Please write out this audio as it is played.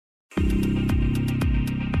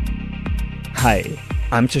Hi,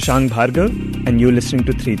 I'm Shashank Bhargava, and you're listening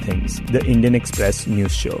to Three Things, the Indian Express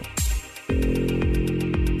news show.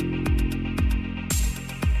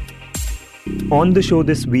 On the show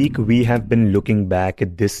this week, we have been looking back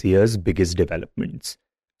at this year's biggest developments.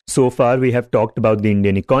 So far, we have talked about the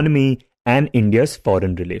Indian economy and India's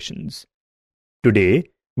foreign relations. Today,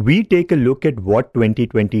 we take a look at what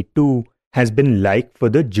 2022 has been like for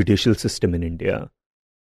the judicial system in India.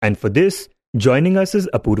 And for this, joining us is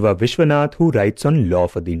Apurva Vishwanath, who writes on law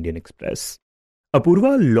for the Indian Express.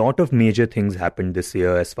 Apurva, a lot of major things happened this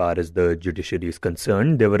year as far as the judiciary is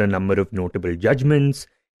concerned. There were a number of notable judgments,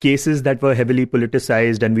 cases that were heavily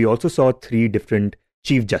politicized, and we also saw 3 different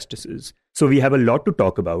chief justices. So we have a lot to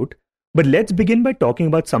talk about. But let's begin by talking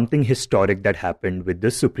about something historic that happened with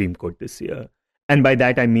the Supreme Court this year. And by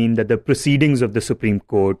that I mean that the proceedings of the Supreme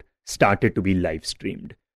Court started to be live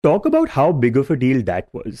streamed. Talk about how big of a deal that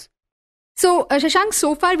was. So, Shashank,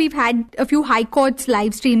 so far we've had a few high courts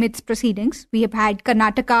live stream its proceedings. We have had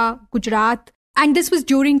Karnataka, Gujarat, and this was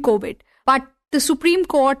during COVID. But the Supreme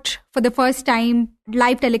Court, for the first time,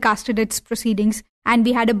 live telecasted its proceedings. And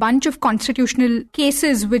we had a bunch of constitutional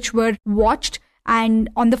cases which were watched. And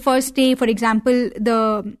on the first day, for example,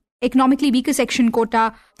 the economically weaker section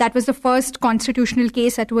quota, that was the first constitutional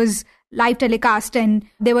case that was live telecast, and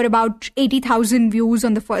there were about 80,000 views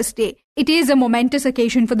on the first day. It is a momentous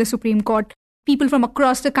occasion for the Supreme Court. People from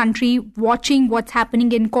across the country watching what's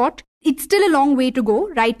happening in court. It's still a long way to go.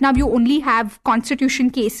 Right now, you only have constitution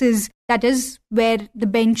cases, that is where the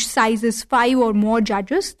bench size is 5 or more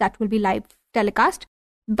judges, that will be live telecast.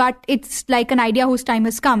 But it's like an idea whose time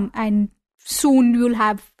has come, and soon you'll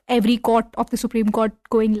have every court of the Supreme Court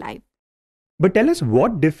going live. But tell us,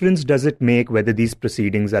 what difference does it make whether these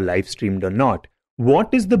proceedings are live streamed or not?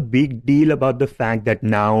 What is the big deal about the fact that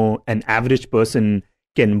now an average person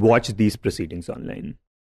can watch these proceedings online?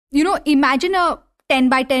 Imagine a 10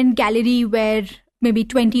 by 10 gallery where maybe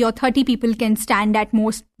 20 or 30 people can stand at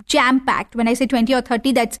most, jam-packed. When I say 20 or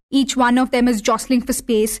 30, that's each one of them is jostling for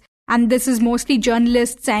space. And this is mostly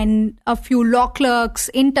journalists and a few law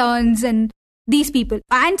clerks, interns, and these people,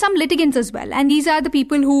 and some litigants as well. And these are the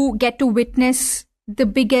people who get to witness the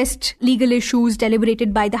biggest legal issues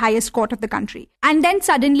deliberated by the highest court of the country. And then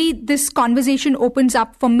suddenly this conversation opens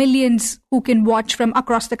up for millions who can watch from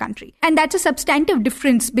across the country. And that's a substantive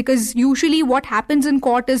difference, because usually what happens in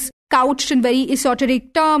court is couched in very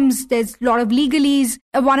esoteric terms. There's a lot of legalese.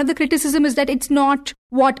 One of the criticism is that it's not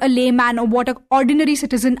what a layman or what an ordinary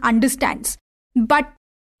citizen understands. But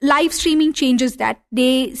live streaming changes that.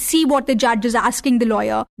 They see what the judge is asking the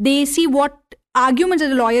lawyer. They see what arguments that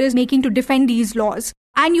the lawyer is making to defend these laws.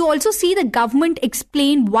 And you also see the government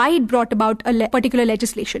explain why it brought about a particular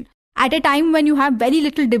legislation. At a time when you have very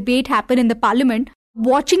little debate happen in the parliament,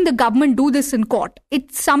 watching the government do this in court,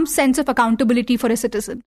 it's some sense of accountability for a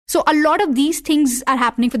citizen. So a lot of these things are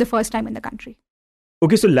happening for the first time in the country.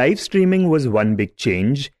 Okay, so live streaming was one big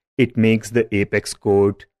change. It makes the apex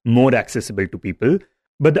court more accessible to people.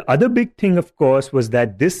 But the other big thing, of course, was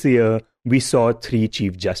that this year we saw 3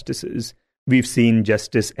 chief justices. We've seen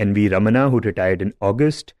Justice N.V. Ramana, who retired in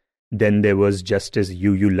August. Then there was Justice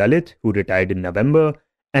U.U. Lalit, who retired in November.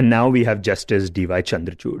 And now we have Justice D.Y.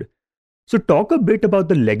 Chandrachud. So talk a bit about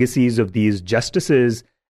the legacies of these justices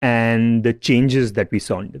and the changes that we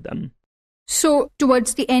saw under them. So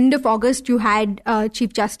towards the end of August, you had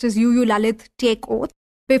Chief Justice U.U. Lalit take oath.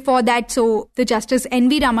 Before that, so the Justice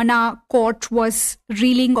N.V. Ramana court was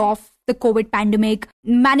reeling off the COVID pandemic,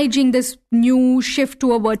 managing this new shift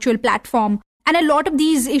to a virtual platform. And a lot of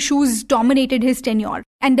these issues dominated his tenure.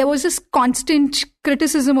 And there was this constant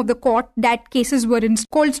criticism of the court that cases were in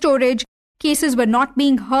cold storage, cases were not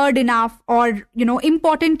being heard enough, or,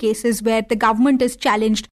 important cases where the government is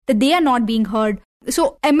challenged, that they are not being heard.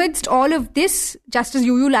 So amidst all of this, Justice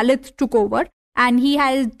U.U. Lalit took over. And he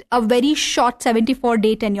had a very short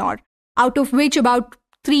 74-day tenure, out of which about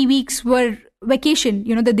 3 weeks were vacation,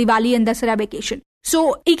 the Diwali and Dasara vacation.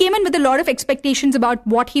 So he came in with a lot of expectations about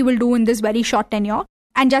what he will do in this very short tenure.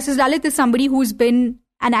 And Justice Lalit is somebody who's been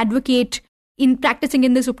an advocate in practicing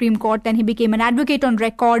in the Supreme Court. Then he became an advocate on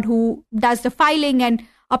record who does the filing and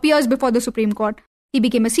appears before the Supreme Court. He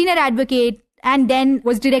became a senior advocate and then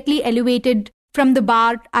was directly elevated from the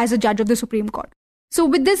bar as a judge of the Supreme Court. So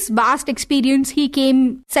with this vast experience, he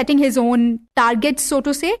came setting his own targets, so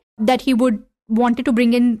to say, that he wanted to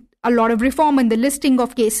bring in a lot of reform in the listing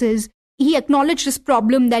of cases. He acknowledged this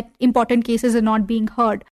problem that important cases are not being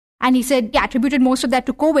heard. And he said he attributed most of that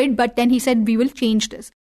to COVID, but then he said, we will change this.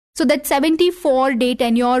 So that 74-day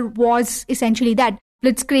tenure was essentially that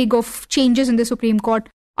blitzkrieg of changes in the Supreme Court.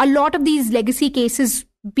 A lot of these legacy cases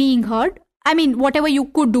being heard, I mean, whatever you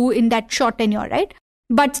could do in that short tenure, right?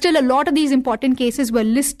 But still, a lot of these important cases were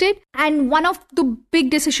listed. And one of the big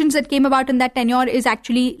decisions that came about in that tenure is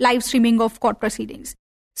actually live streaming of court proceedings.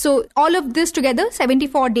 So all of this together,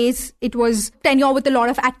 74 days, it was tenure with a lot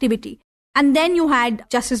of activity. And then you had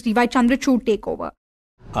Justice D.Y. Chandrachud take over.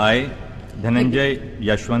 I, Dhananjay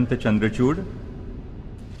Yashwant Chandrachud,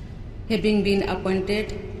 having been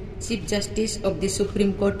appointed Chief Justice of the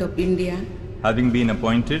Supreme Court of India, having been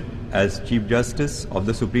appointed as Chief Justice of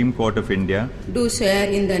the Supreme Court of India, do swear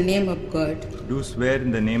in the name of God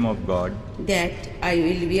that I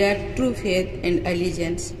will bear true faith and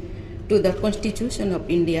allegiance to the Constitution of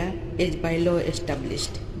India as by law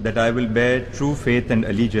established. That I will bear true faith and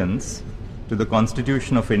allegiance to the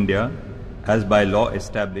Constitution of India as by law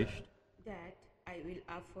established. That I will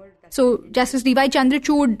afford the... So Justice D.Y.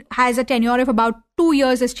 Chandrachud has a tenure of about 2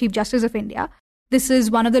 years as Chief Justice of India. This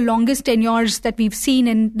is one of the longest tenures that we've seen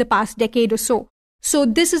in the past decade or so. So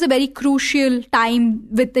this is a very crucial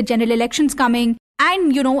time with the general elections coming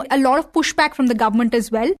and, a lot of pushback from the government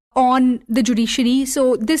as well on the judiciary.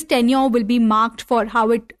 So this tenure will be marked for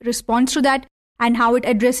how it responds to that and how it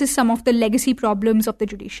addresses some of the legacy problems of the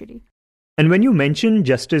judiciary. And when you mention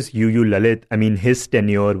Justice UU Lalit, I mean, his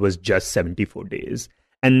tenure was just 74 days.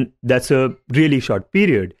 And that's a really short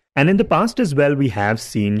period. And in the past as well, we have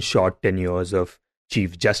seen short tenures of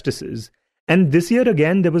Chief Justices. And this year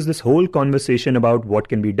again, there was this whole conversation about what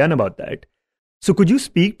can be done about that. So could you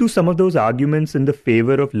speak to some of those arguments in the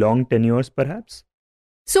favor of long tenures, perhaps?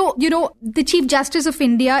 So, the Chief Justice of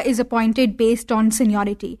India is appointed based on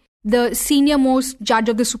seniority. The senior most judge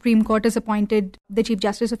of the Supreme Court is appointed the Chief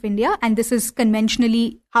Justice of India, and this is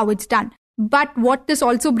conventionally how it's done. But what this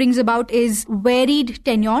also brings about is varied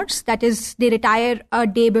tenures. That is, they retire a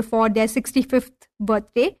day before their 65th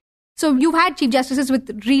birthday. So you've had Chief Justices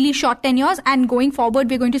with really short tenures, and going forward,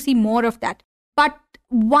 we're going to see more of that. But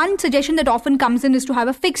one suggestion that often comes in is to have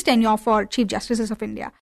a fixed tenure for Chief Justices of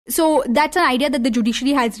India. So that's an idea that the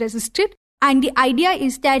judiciary has resisted. And the idea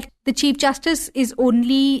is that the Chief Justice is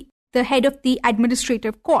only the head of the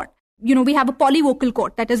administrative court. We have a polyvocal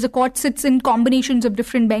court. That is, the court sits in combinations of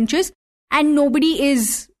different benches, and nobody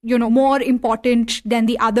is, more important than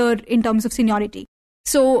the other in terms of seniority.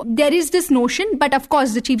 So there is this notion, but of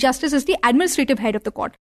course, the Chief Justice is the administrative head of the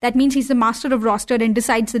court. That means he's the master of roster and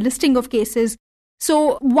decides the listing of cases.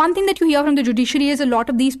 So one thing that you hear from the judiciary is a lot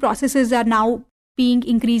of these processes are now being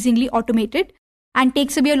increasingly automated and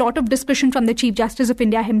takes away a lot of discretion from the Chief Justice of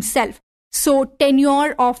India himself. So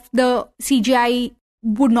tenure of the CJI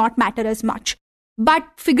would not matter as much. But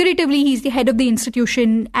figuratively, he's the head of the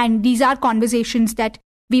institution, and these are conversations that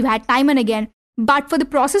we've had time and again. But for the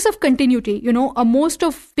process of continuity, most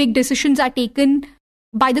of big decisions are taken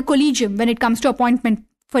by the collegium when it comes to appointment,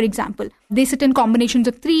 for example. They sit in combinations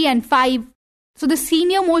of 3 and 5. So the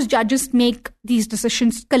senior most judges make these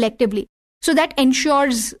decisions collectively. So that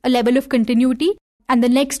ensures a level of continuity. And the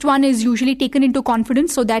next one is usually taken into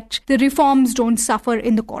confidence so that the reforms don't suffer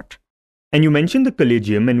in the court. And you mentioned the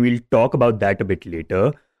collegium, and we'll talk about that a bit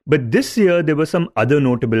later. But this year, there were some other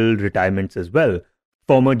notable retirements as well.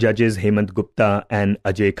 Former judges Hemant Gupta and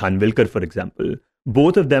Ajay Khanvilkar, for example.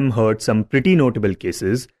 Both of them heard some pretty notable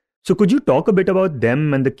cases. So could you talk a bit about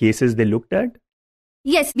them and the cases they looked at?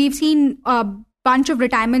 Yes, we've seen a bunch of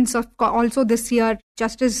retirements also this year.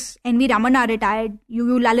 Justice N.V. Ramana retired,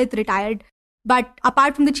 UU Lalit retired. But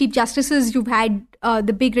apart from the Chief Justices, you've had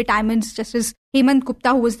the big retirements. Justice Hemant Gupta,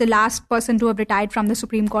 who was the last person to have retired from the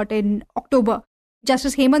Supreme Court in October.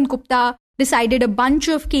 Justice Hemant Gupta decided a bunch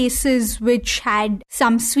of cases which had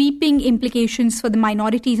some sweeping implications for the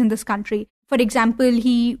minorities in this country. For example,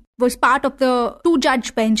 he was part of the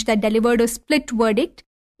 2-judge bench that delivered a split verdict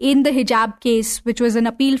in the hijab case, which was an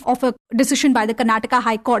appeal of a decision by the Karnataka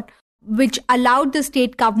High Court, which allowed the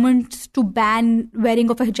state governments to ban wearing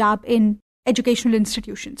of a hijab in educational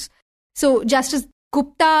institutions. So Justice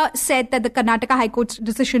Gupta said that the Karnataka High Court's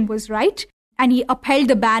decision was right, and he upheld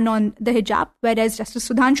the ban on the hijab, whereas Justice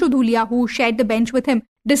Sudhanshu Dhulia, who shared the bench with him,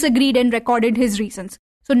 disagreed and recorded his reasons.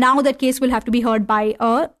 So now that case will have to be heard by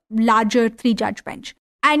a larger 3-judge bench.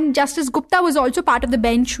 And Justice Gupta was also part of the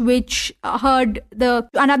bench which heard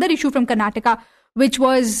another issue from Karnataka, which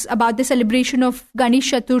was about the celebration of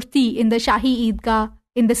Ganesh Chaturthi in the Shahi Eidgah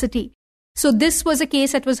in the city. So this was a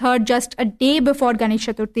case that was heard just a day before Ganesh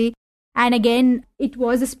Chaturthi. And again, it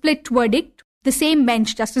was a split verdict. The same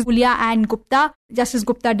bench, Justice Dhulia and Gupta, Justice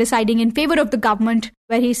Gupta deciding in favor of the government,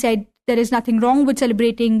 where he said there is nothing wrong with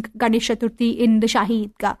celebrating Ganesh Chaturthi in the Shahi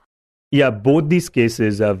Eidgah. Yeah, both these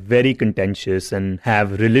cases are very contentious and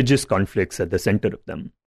have religious conflicts at the center of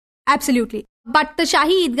them. Absolutely. But the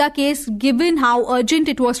Shahi Eidgah case, given how urgent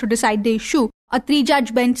it was to decide the issue, a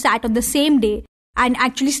 3-judge bench sat on the same day and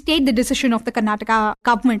actually stayed the decision of the Karnataka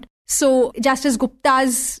government. So Justice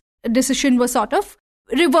Gupta's decision was sort of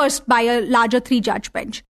reversed by a larger 3-judge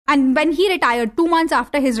bench. And when he retired, 2 months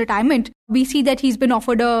after his retirement, we see that he's been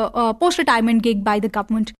offered a post-retirement gig by the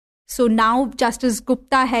government. So now Justice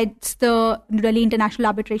Gupta heads the New Delhi International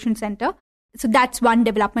Arbitration Center. So that's one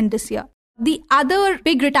development this year. The other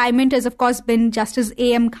big retirement has, of course, been Justice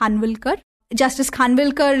A.M. Khanwilkar. Justice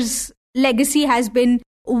Khanwilkar's legacy has been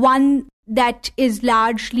one that is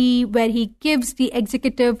largely where he gives the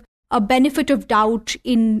executive a benefit of doubt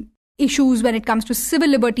in issues when it comes to civil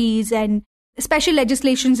liberties and special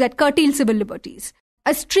legislations that curtail civil liberties.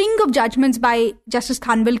 A string of judgments by Justice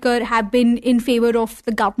Khanwilkar have been in favor of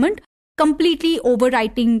the government, completely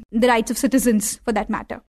overwriting the rights of citizens for that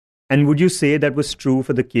matter. And would you say that was true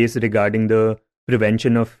for the case regarding the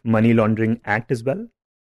Prevention of Money Laundering Act as well?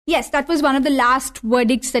 Yes, that was one of the last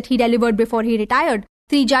verdicts that he delivered before he retired.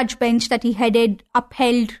 3-judge bench that he headed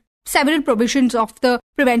upheld several provisions of the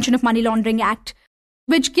Prevention of Money Laundering Act,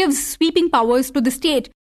 which gives sweeping powers to the state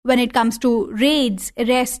when it comes to raids,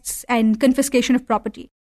 arrests, and confiscation of property.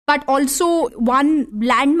 But also one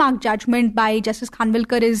landmark judgment by Justice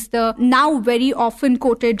Khanwilkar is the now very often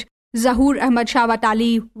quoted Zahoor Ahmad Shah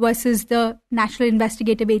Watali versus the National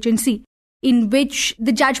Investigative Agency, in which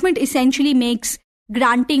the judgment essentially makes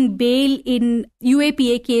granting bail in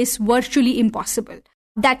UAPA case virtually impossible.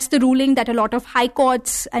 That's the ruling that a lot of high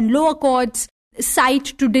courts and lower courts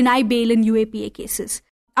cite to deny bail in UAPA cases.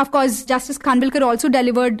 Of course, Justice Khanwilkar also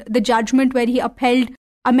delivered the judgment where he upheld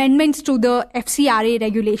amendments to the FCRA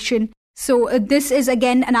regulation. So this is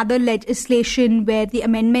again another legislation where the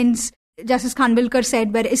amendments, Justice Khanwilkar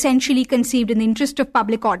said, were essentially conceived in the interest of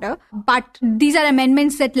public order. But these are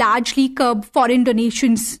amendments that largely curb foreign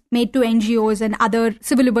donations made to NGOs and other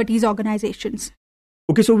civil liberties organizations.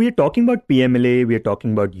 Okay, so we are talking about PMLA, we are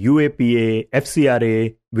talking about UAPA,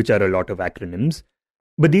 FCRA, which are a lot of acronyms.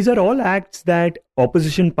 But these are all acts that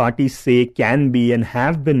opposition parties say can be and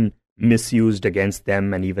have been misused against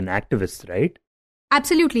them and even activists, right?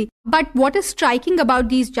 Absolutely. But what is striking about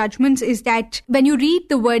these judgments is that when you read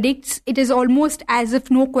the verdicts, it is almost as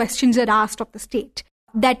if no questions are asked of the state.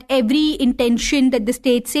 That every intention that the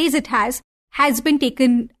state says it has been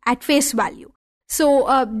taken at face value.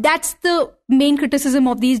 So that's the main criticism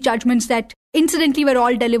of these judgments that incidentally were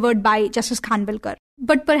all delivered by Justice Khanwilkar.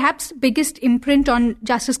 But perhaps biggest imprint on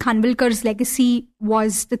Justice Khanwilkar's legacy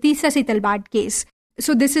was the Teesta Setalvad case.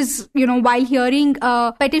 So this is, while hearing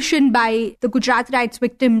a petition by the Gujarat rights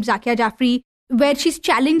victim Zakia Jafri, where she's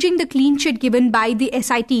challenging the clean sheet given by the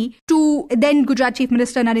SIT to then Gujarat Chief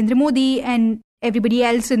Minister Narendra Modi and everybody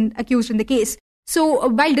else accused in the case. So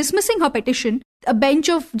while dismissing her petition, a bench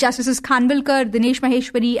of Justices Khanwilkar, Dinesh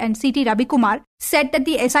Maheshwari and C.T. Ravikumar said that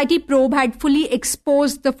the SIT probe had fully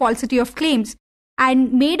exposed the falsity of claims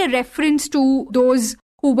and made a reference to those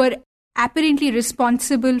who were apparently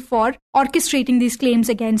responsible for orchestrating these claims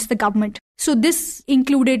against the government. So this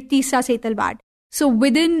included Teesta Setalvad. So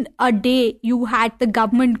within a day, you had the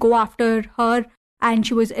government go after her and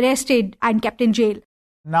she was arrested and kept in jail.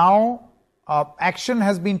 Now, action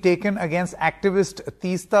has been taken against activist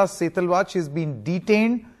Teesta Setalvad. She's been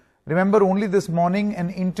detained. Remember, only this morning, an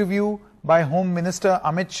interview by Home Minister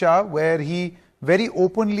Amit Shah, where he very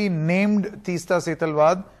openly named Teesta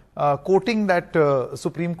Setalvad, quoting that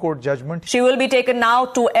Supreme Court judgment. She will be taken now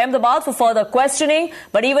to Ahmedabad for further questioning.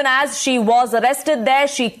 But even as she was arrested there,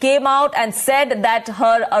 she came out and said that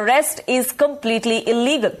her arrest is completely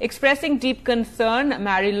illegal. Expressing deep concern,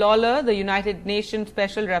 Mary Lawler, the United Nations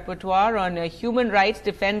Special Rapporteur on Human Rights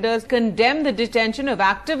Defenders, condemned the detention of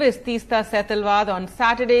activist Teesta Setalvad on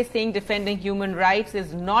Saturday, saying defending human rights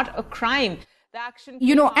is not a crime.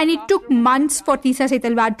 And it took months for Teesta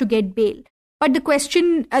Setalvad to get bail. But the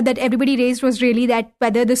question that everybody raised was really that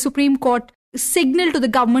whether the Supreme Court signaled to the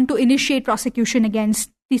government to initiate prosecution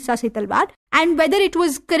against Teesta Setalvad and whether it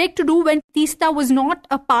was correct to do when Teesta was not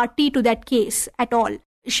a party to that case at all.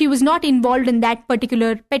 She was not involved in that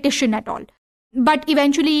particular petition at all. But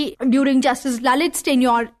eventually, during Justice Lalit's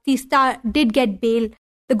tenure, Teesta did get bail.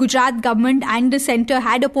 The Gujarat government and the centre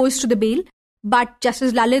had opposed to the bail, but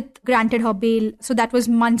Justice Lalit granted her bail. So that was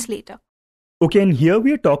months later. Okay, and here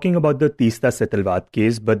we are talking about the Teesta Setalvad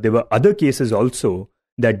case, but there were other cases also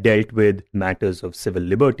that dealt with matters of civil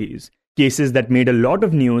liberties, cases that made a lot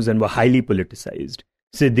of news and were highly politicized.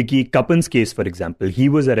 Siddiqui Kappan's case, for example, he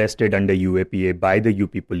was arrested under UAPA by the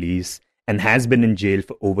UP police and has been in jail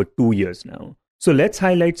for over 2 years now. So let's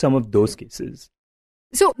highlight some of those cases.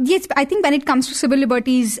 So, yes, I think when it comes to civil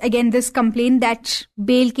liberties, again, this complaint that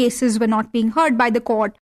bail cases were not being heard by the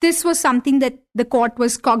court, this was something that the court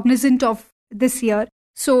was cognizant of this year.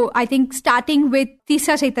 So, I think starting with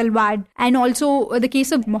Teesta Setalvad and also the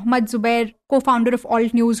case of Mohammad Zubair, co-founder of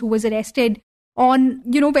Alt News, who was arrested on,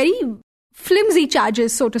 very flimsy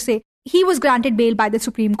charges, so to say. He was granted bail by the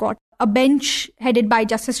Supreme Court. A bench headed by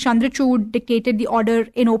Justice Chandrachud dictated the order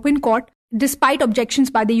in open court, despite objections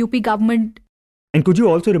by the UP government. And could you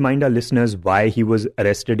also remind our listeners why he was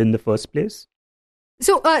arrested in the first place?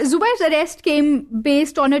 So, Zubair's arrest came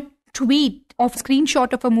based on a tweet of a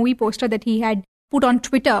screenshot of a movie poster that he had put on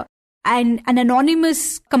Twitter. And an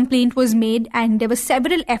anonymous complaint was made, and there were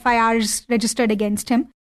several FIRs registered against him.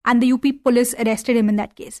 And the UP police arrested him in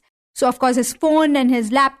that case. So, of course, his phone and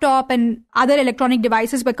his laptop and other electronic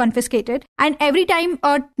devices were confiscated. And every time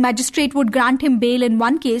a magistrate would grant him bail in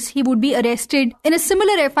one case, he would be arrested in a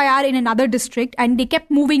similar FIR in another district, and they kept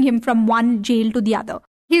moving him from one jail to the other.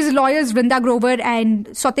 His lawyers, Vrinda Grover and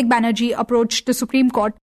Sautik Banerjee, approached the Supreme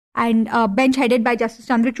Court, and a bench headed by Justice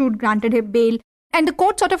Chandrachud granted him bail. And the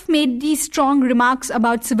court sort of made these strong remarks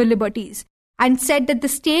about civil liberties and said that the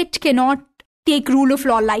state cannot take rule of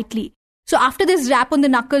law lightly. So after this rap on the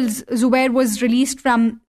knuckles, Zubair was released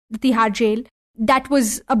from the Tihar jail. That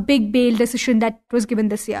was a big bail decision that was given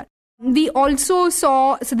this year. We also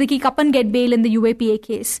saw Siddiqui Kappan get bail in the UAPA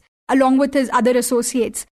case, along with his other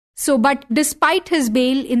associates. So, but despite his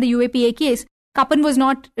bail in the UAPA case, Kappan was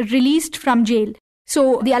not released from jail.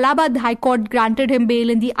 So the Allahabad High Court granted him bail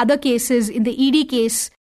in the other cases, in the ED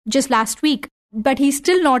case just last week. But he's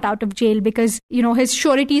still not out of jail because, his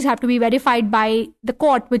sureties have to be verified by the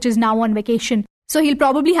court, which is now on vacation. So he'll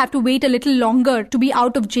probably have to wait a little longer to be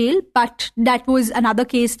out of jail. But that was another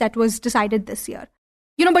case that was decided this year.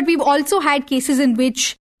 But we've also had cases in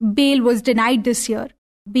which bail was denied this year,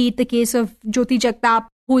 be it the case of Jyoti Jagtap,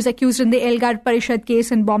 who is accused in the Elgar Parishad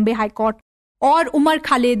case in Bombay High Court, or Umar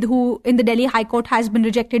Khalid, who in the Delhi High Court has been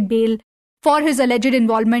rejected bail for his alleged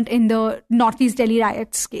involvement in the Northeast Delhi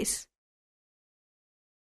riots case.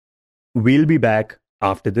 We'll be back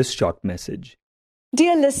after this short message.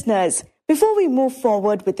 Dear listeners, before we move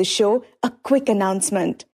forward with the show, a quick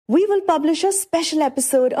announcement. We will publish a special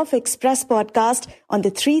episode of Express Podcast on the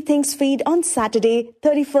Three Things feed on Saturday,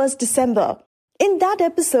 31st December. In that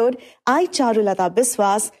episode, I, Charulata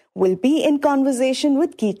Biswas, will be in conversation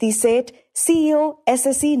with Kirti Seth, CEO,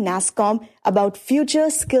 SSE NASSCOM, about Future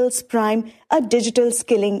Skills Prime, a digital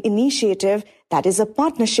skilling initiative that is a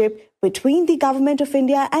partnership between the Government of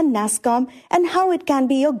India and NASSCOM, and how it can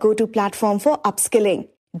be your go-to platform for upskilling.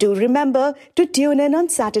 Do remember to tune in on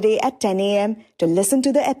Saturday at 10 a.m. to listen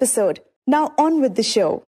to the episode. Now on with the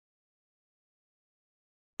show.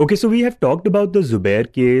 Okay, so we have talked about the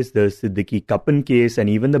Zubair case, the Siddiqui Kappan case, and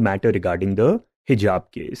even the matter regarding the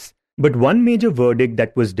hijab case. But one major verdict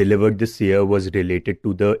that was delivered this year was related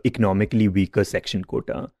to the economically weaker section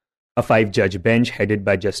quota. A 5-judge bench headed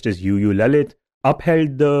by Justice U.U. Lalit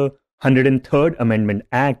upheld the 103rd Amendment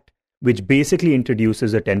Act, which basically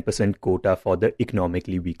introduces a 10% quota for the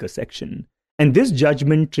economically weaker section. And this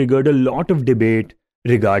judgment triggered a lot of debate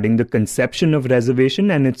regarding the conception of reservation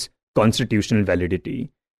and its constitutional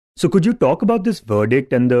validity. So could you talk about this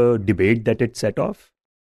verdict and the debate that it set off?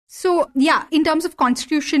 So, in terms of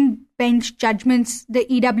constitution bench judgments, the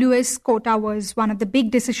EWS quota was one of the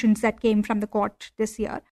big decisions that came from the court this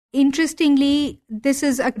year. Interestingly, this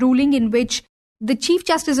is a ruling in which the Chief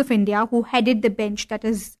Justice of India, who headed the bench, that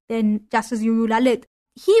is then Justice U.U. Lalit,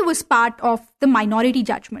 he was part of the minority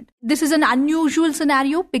judgment. This is an unusual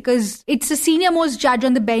scenario because it's the senior-most judge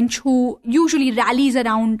on the bench who usually rallies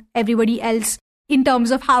around everybody else in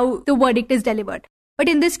terms of how the verdict is delivered. But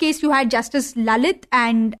in this case, you had Justice Lalit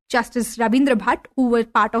and Justice Ravindra Bhatt, who were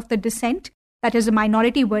part of the dissent, that is a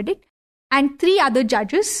minority verdict, and 3 other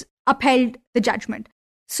judges upheld the judgment.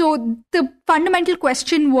 So the fundamental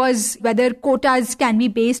question was whether quotas can be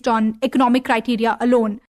based on economic criteria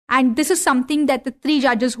alone. And this is something that the 3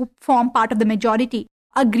 judges who form part of the majority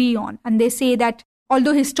agree on. And they say that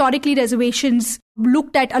although historically reservations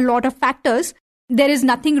looked at a lot of factors, there is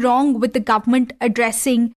nothing wrong with the government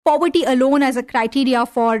addressing poverty alone as a criteria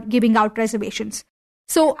for giving out reservations.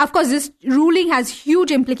 So, of course, this ruling has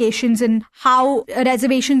huge implications in how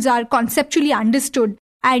reservations are conceptually understood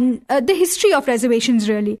and the history of reservations,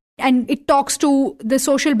 really. And it talks to the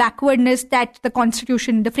social backwardness that the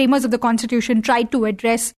Constitution, the framers of the Constitution, tried to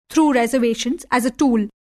address through reservations as a tool.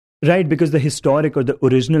 Right, because the historic or the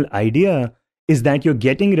original idea is that you're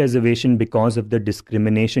getting reservation because of the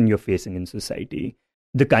discrimination you're facing in society.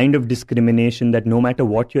 The kind of discrimination that no matter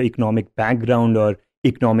what your economic background or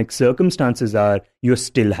economic circumstances are, you're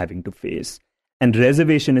still having to face. and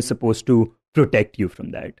reservation is supposed to protect you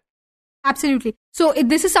from that. Absolutely. So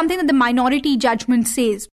this is something that the minority judgment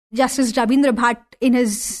says. Justice Ravindra Bhatt, in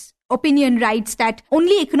his opinion, writes that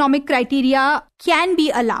only economic criteria can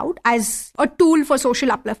be allowed as a tool for social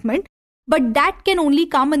upliftment, but that can only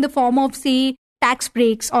come in the form of, say, tax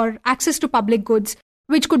breaks or access to public goods,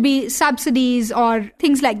 which could be subsidies or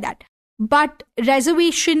things like that. But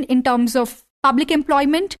reservation in terms of public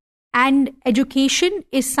employment and education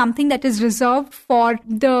is something that is reserved for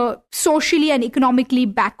the socially and economically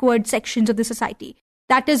backward sections of the society.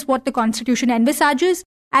 That is what the Constitution envisages,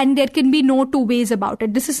 and there can be no two ways about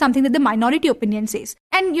it. This is something that the minority opinion says.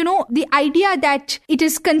 And, the idea that it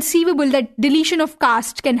is conceivable that deletion of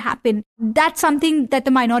caste can happen, that's something that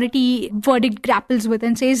the minority verdict grapples with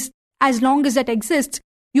and says, as long as that exists,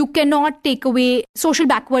 you cannot take away social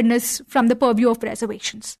backwardness from the purview of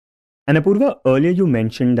reservations. And Apurva, earlier you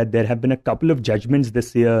mentioned that there have been a couple of judgments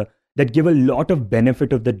this year that give a lot of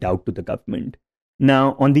benefit of the doubt to the government.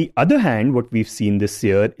 Now, on the other hand, what we've seen this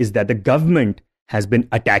year is that the government has been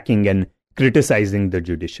attacking and criticizing the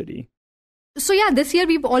judiciary. So this year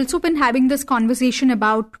we've also been having this conversation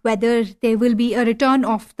about whether there will be a return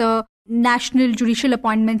of the National Judicial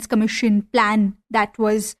Appointments Commission plan that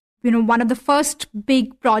was one of the first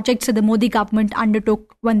big projects that the Modi government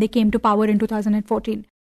undertook when they came to power in 2014.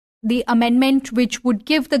 The amendment which would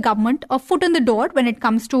give the government a foot in the door when it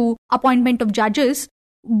comes to appointment of judges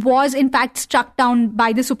was in fact struck down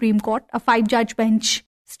by the Supreme Court. A 5-judge bench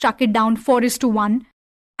struck it down 4:1.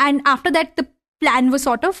 And after that, the plan was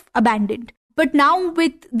sort of abandoned. But now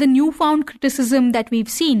with the newfound criticism that we've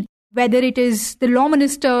seen, whether it is the law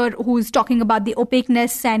minister who's talking about the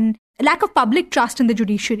opaqueness and lack of public trust in the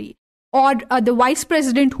judiciary, or the vice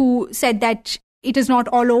president who said that it is not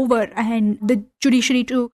all over and the judiciary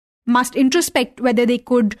must introspect whether they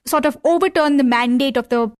could sort of overturn the mandate of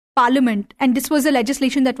the parliament. And this was a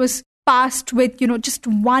legislation that was passed with, just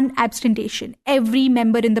one abstention. Every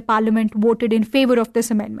member in the parliament voted in favor of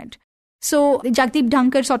this amendment. So Jagdeep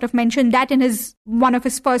Dhankar sort of mentioned that in one of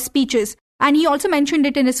his first speeches. And he also mentioned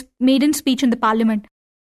it in his maiden speech in the parliament.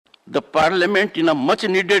 The parliament, in a much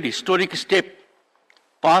needed historic step,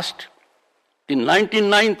 passed the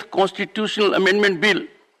 99th Constitutional Amendment Bill,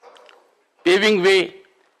 paving way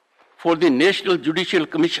for the National Judicial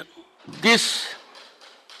Commission. This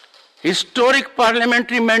historic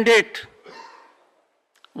parliamentary mandate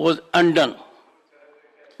was undone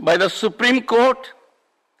by the Supreme Court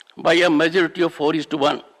by a majority of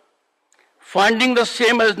 4:1, finding the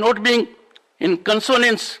same as not being in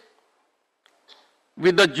consonance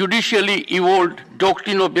with the judicially evolved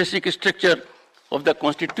doctrine of basic structure of the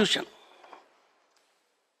Constitution.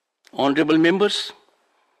 Honorable members,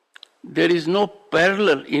 there is no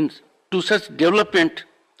parallel to such development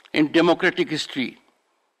in democratic history,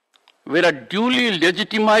 where a duly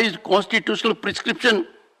legitimized constitutional prescription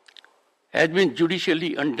has been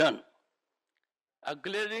judicially undone. A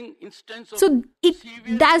glaring instance of so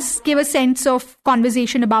it does give a sense of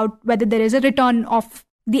conversation about whether there is a return of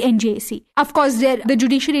the NJAC. Of course, the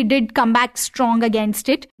judiciary did come back strong against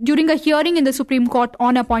it. During a hearing in the Supreme Court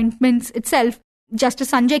on appointments itself,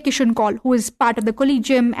 Justice Sanjay Kishan Kaul, who is part of the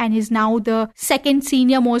collegium and is now the second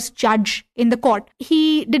senior most judge in the court,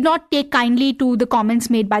 he did not take kindly to the comments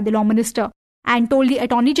made by the law minister and told the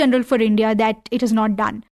Attorney General for India that it is not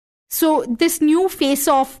done. So this new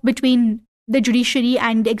face-off between the judiciary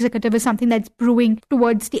and the executive is something that's brewing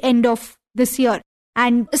towards the end of this year.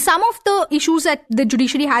 And some of the issues that the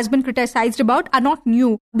judiciary has been criticized about are not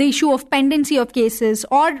new. The issue of pendency of cases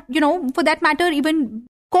or, for that matter, even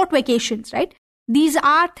court vacations, right? These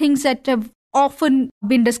are things that have often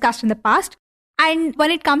been discussed in the past. And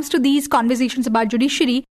when it comes to these conversations about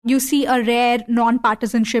judiciary, you see a rare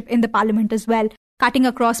non-partisanship in the parliament as well. Cutting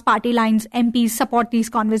across party lines, MPs support these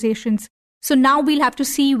conversations. So now we'll have to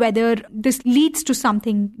see whether this leads to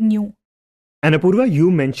something new. And Apurva,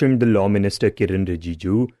 you mentioned the law minister Kiran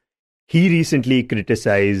Rijiju. He recently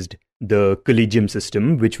criticized the collegium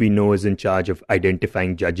system, which we know is in charge of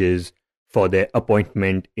identifying judges for their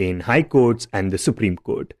appointment in high courts and the Supreme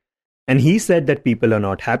Court. And he said that people are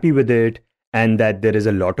not happy with it and that there is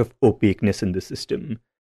a lot of opaqueness in the system.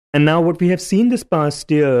 And now what we have seen this past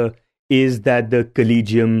year is that the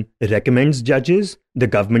collegium recommends judges, the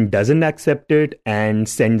government doesn't accept it and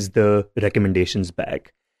sends the recommendations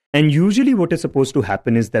back. And usually what is supposed to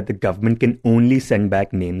happen is that the government can only send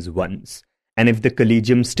back names once. And if the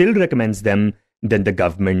collegium still recommends them, then the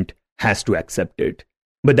government has to accept it.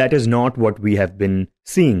 But that is not what we have been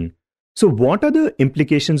seeing. So what are the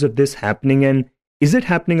implications of this happening, and is it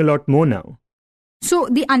happening a lot more now? So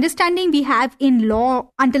the understanding we have in law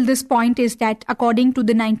until this point is that according to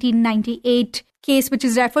the 1998 case, which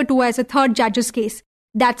is referred to as a third judge's case,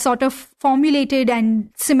 that sort of formulated and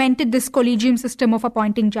cemented this collegium system of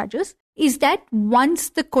appointing judges, is that once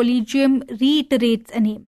the collegium reiterates a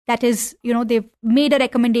name, that is, they've made a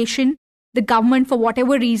recommendation, the government for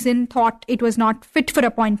whatever reason thought it was not fit for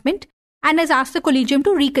appointment and has asked the collegium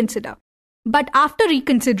to reconsider. But after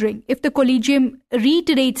reconsidering, if the collegium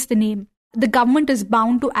reiterates the name, the government is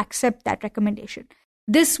bound to accept that recommendation.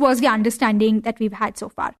 This was the understanding that we've had so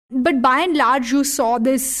far. But by and large, you saw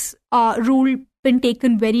this rule been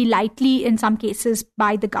taken very lightly in some cases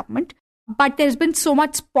by the government. But there's been so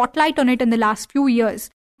much spotlight on it in the last few years.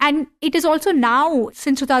 And it is also now,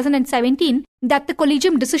 since 2017, that the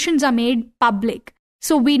collegium decisions are made public.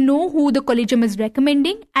 So we know who the collegium is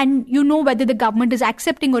recommending, and you know whether the government is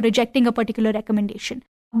accepting or rejecting a particular recommendation.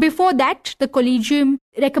 Before that, the collegium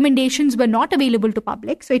recommendations were not available to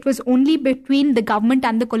public. So it was only between the government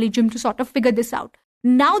and the collegium to sort of figure this out.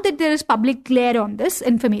 Now that there is public glare on this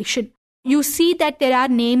information, you see that there are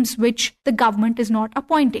names which the government is not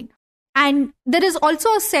appointing. And there is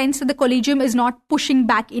also a sense that the collegium is not pushing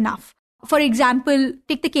back enough. For example,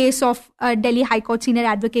 take the case of Delhi High Court Senior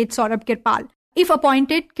Advocate Saurabh Kirpal. If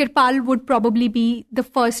appointed, Kirpal would probably be the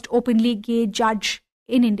first openly gay judge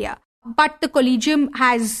in India. But the collegium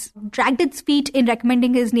has dragged its feet in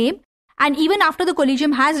recommending his name. And even after the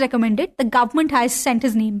collegium has recommended, the government has sent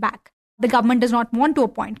his name back. The government does not want to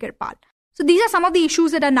appoint Kirpal. So these are some of the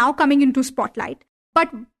issues that are now coming into spotlight. But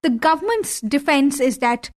the government's defense is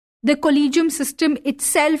that the collegium system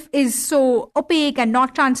itself is so opaque and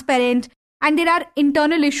not transparent. And there are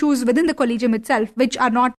internal issues within the collegium itself, which are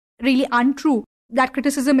not really untrue. That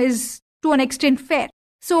criticism is to an extent fair.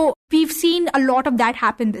 So we've seen a lot of that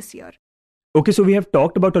happen this year. Okay, so we have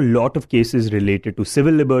talked about a lot of cases related to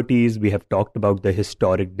civil liberties. We have talked about the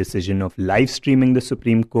historic decision of live streaming the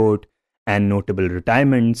Supreme Court and notable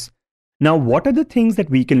retirements. Now, what are the things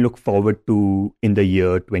that we can look forward to in the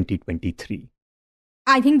year 2023?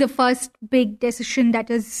 I think the first big decision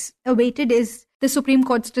that is awaited is the Supreme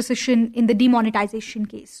Court's decision in the demonetization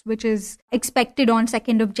case, which is expected on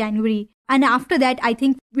 2nd of January. And after that, I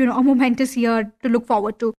think, a momentous year to look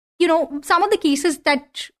forward to. Some of the cases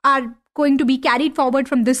that are going to be carried forward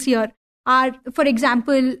from this year are, for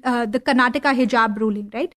example, the Karnataka hijab ruling,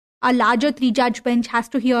 right? A larger 3-judge bench has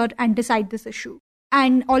to hear and decide this issue.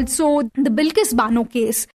 And also the Bilkis Bano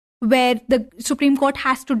case, where the Supreme Court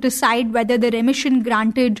has to decide whether the remission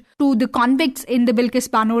granted to the convicts in the Bilkis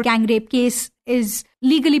Bano gang rape case is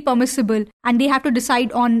legally permissible, and they have to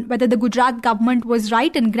decide on whether the Gujarat government was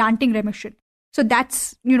right in granting remission. So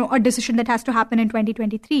that's, a decision that has to happen in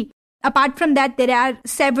 2023. Apart from that, there are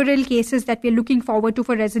several cases that we're looking forward to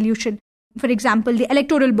for resolution. For example, the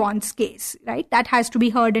electoral bonds case, right? That has to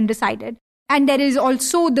be heard and decided. And there is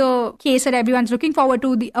also the case that everyone's looking forward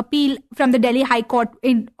to, the appeal from the Delhi High Court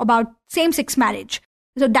about same-sex marriage.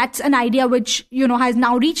 So that's an idea which, has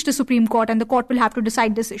now reached the Supreme Court, and the court will have to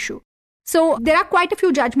decide this issue. So there are quite a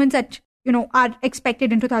few judgments that, are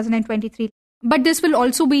expected in 2023. But this will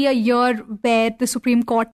also be a year where the Supreme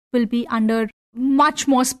Court will be under much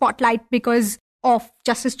more spotlight because of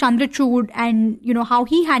Justice Chandrachud and, how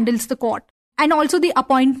he handles the court. And also the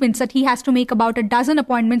appointments that he has to make, about a dozen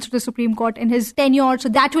appointments to the Supreme Court in his tenure. So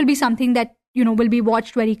that will be something that, will be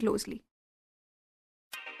watched very closely.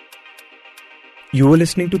 You were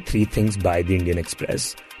listening to 3 Things by The Indian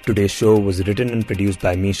Express. Today's show was written and produced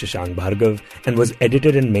by me, Shashank Bhargava, and was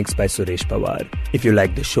edited and mixed by Suresh Pawar. If you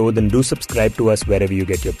like the show, then do subscribe to us wherever you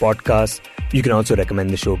get your podcasts. You can also recommend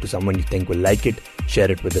the show to someone you think will like it. Share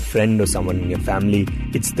it with a friend or someone in your family.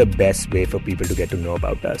 It's the best way for people to get to know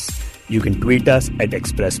about us. You can tweet us at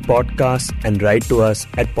Express Podcasts and write to us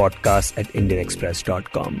at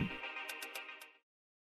podcasts@indianexpress.com.